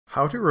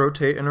How to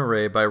rotate an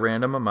array by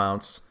random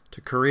amounts to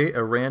create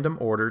a random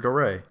ordered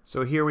array.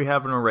 So here we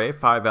have an array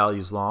 5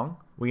 values long.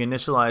 We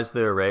initialize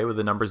the array with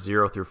the numbers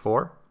 0 through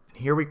 4. And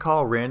here we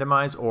call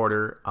randomize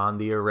order on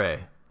the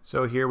array.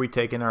 So here we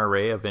take in our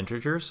array of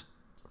integers.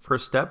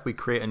 First step, we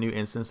create a new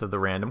instance of the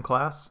random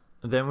class.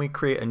 Then we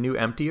create a new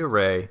empty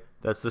array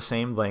that's the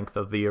same length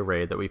of the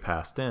array that we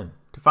passed in.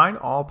 To find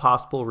all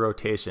possible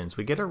rotations,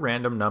 we get a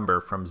random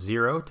number from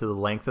 0 to the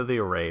length of the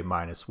array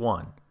minus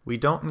 1. We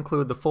don't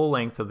include the full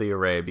length of the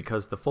array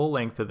because the full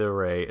length of the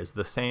array is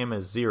the same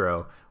as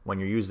 0 when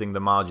you're using the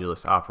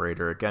modulus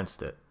operator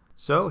against it.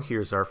 So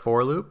here's our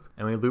for loop,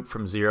 and we loop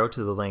from 0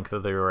 to the length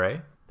of the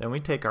array. Then we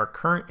take our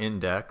current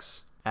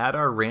index, add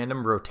our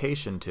random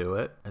rotation to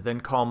it, and then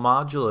call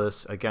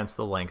modulus against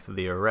the length of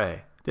the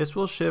array. This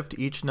will shift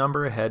each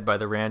number ahead by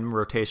the random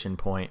rotation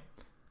point,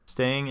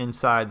 staying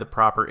inside the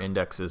proper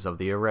indexes of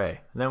the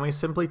array. And then we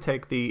simply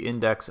take the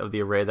index of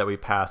the array that we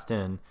passed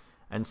in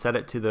and set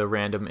it to the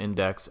random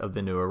index of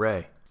the new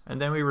array. And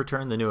then we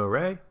return the new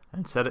array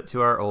and set it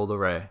to our old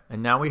array.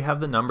 And now we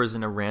have the numbers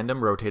in a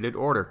random rotated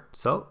order.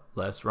 So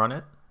let's run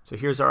it. So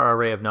here's our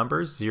array of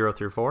numbers 0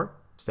 through 4.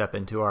 Step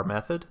into our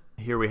method.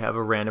 Here we have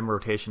a random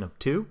rotation of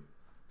 2.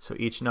 So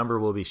each number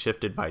will be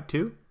shifted by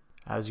 2.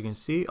 As you can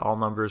see, all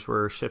numbers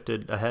were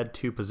shifted ahead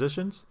 2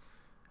 positions,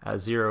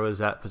 as 0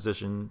 is at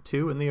position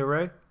 2 in the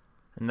array.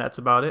 And that's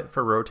about it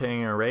for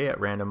rotating an array at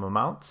random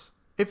amounts.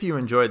 If you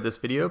enjoyed this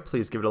video,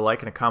 please give it a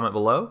like and a comment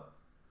below.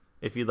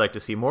 If you'd like to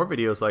see more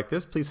videos like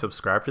this, please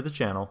subscribe to the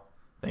channel.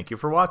 Thank you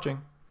for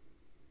watching.